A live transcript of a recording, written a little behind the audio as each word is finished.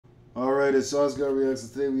Alright, it's Oscar Reacts.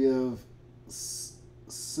 Today we have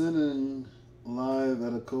Sinning live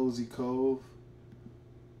at a Cozy Cove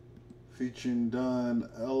featuring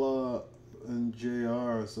Dionela and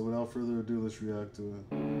JR. So without further ado, let's react to it.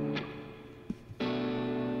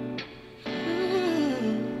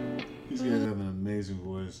 These guys have an amazing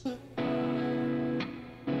voice.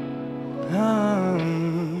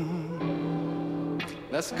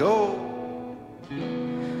 Let's go.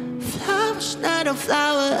 Flowers not a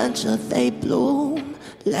flower until they bloom.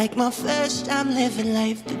 Like my first time living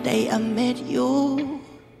life the day I met you.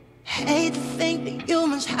 Hate to think that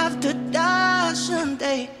humans have to die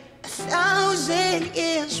someday. 1,000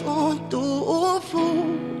 years won't do. No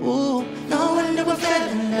wonder we fell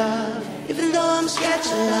in love, even though I'm scared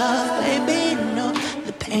to love. Baby, no,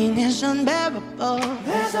 the pain is unbearable.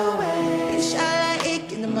 There's a way. Inshallah,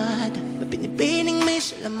 ikinamad. Mapinipining may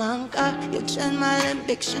salamang ka. Yung tiyan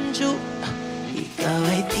malambik sanju. Ikaw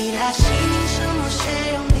ay tila sining sa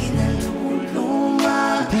museong di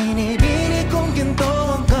naluluma. Binibini kong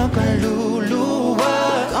ginto ang kakaluluwa.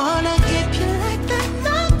 Gonna keep you like that,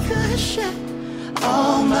 not cushion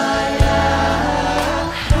all my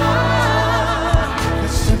life.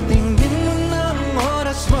 Sa tingin mo na ang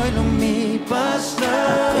oras mo'y lumipas na.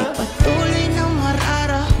 Ako'y patuloy na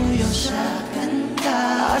mararahuyo sa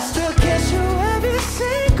ganda. I still kiss you every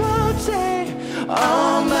single day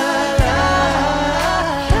all my life.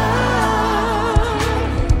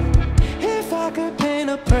 If I could paint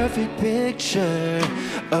a perfect picture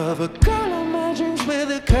of a girl of my dreams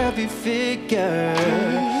with a curvy figure,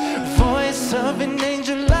 voice of an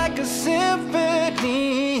angel like a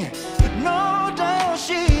symphony. No doubt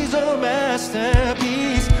she's a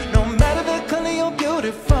masterpiece. No matter the color, you're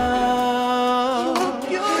beautiful.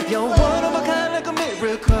 You're one of a kind, like a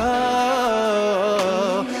miracle.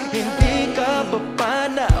 Hindi ka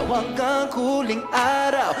papanaw hanggang huling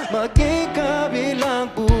araw. Maging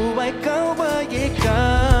kabilang buhay ka ba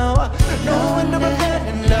ikaw? No one ever fell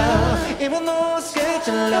in love, even though I'm scared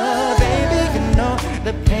to love. Baby, you know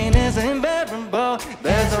the pain is unbearable.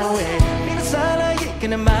 There's no way. Pinasala,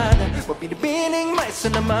 ikinamada. Mapinipining may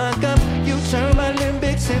sanamagam. You turn my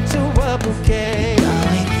limbics into a bouquet.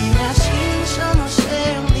 Ay, pinasin sa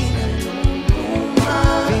museong di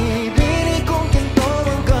naluluma. Bibini kong ginto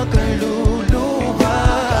ang kakaluluwa.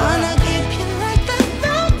 Gonna keep you like that,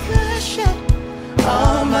 no cushion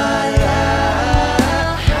all my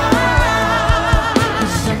life.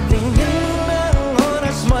 Sa tingin mo na ang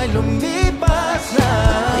oras mo'y lumipas na.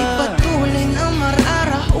 Ako'y patuloy na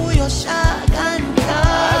mararahuyo sa ganda.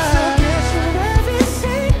 I still kiss you every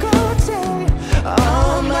single day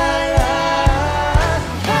all my life.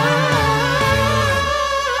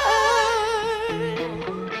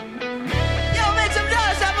 Yo, make some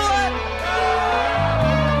noise, everyone!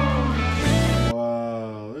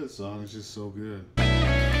 Wow, this song is just so good.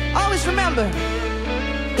 Always remember,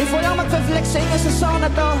 if walang magpa-flex sa inyo sa song na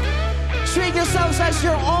to, treat yourselves as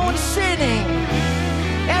your own sinning.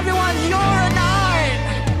 Everyone, you're an art.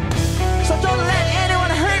 So don't let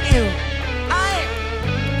anyone hurt you.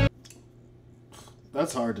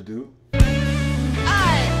 That's hard to do.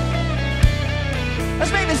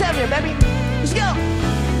 Let's make this heavier, baby. Let's go.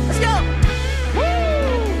 Let's go.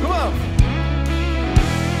 Woo! Come on.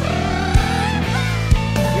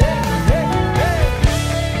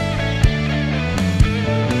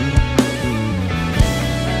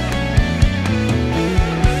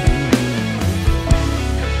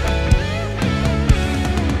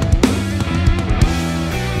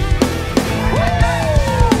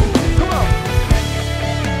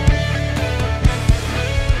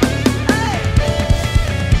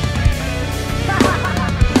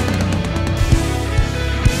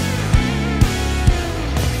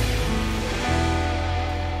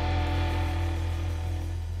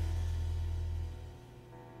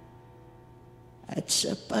 At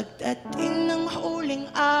sa pagdating ng huling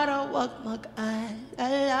araw, wag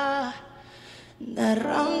mag-alala.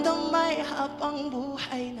 Naramdamay habang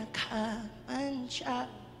buhay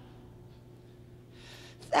nagkamantya.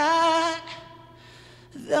 That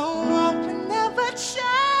the world will never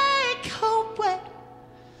take away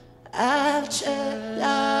after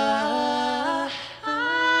life.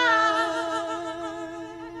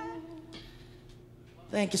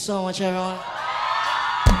 Thank you so much, everyone.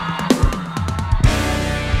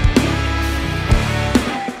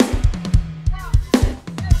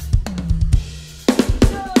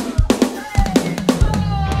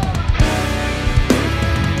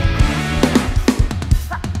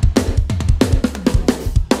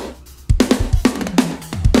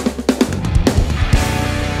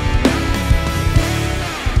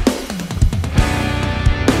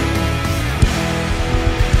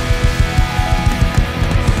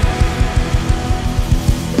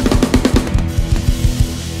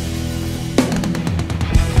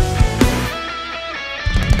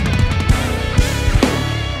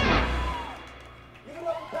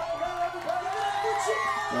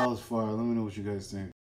 That was fire. Let me know what you guys think.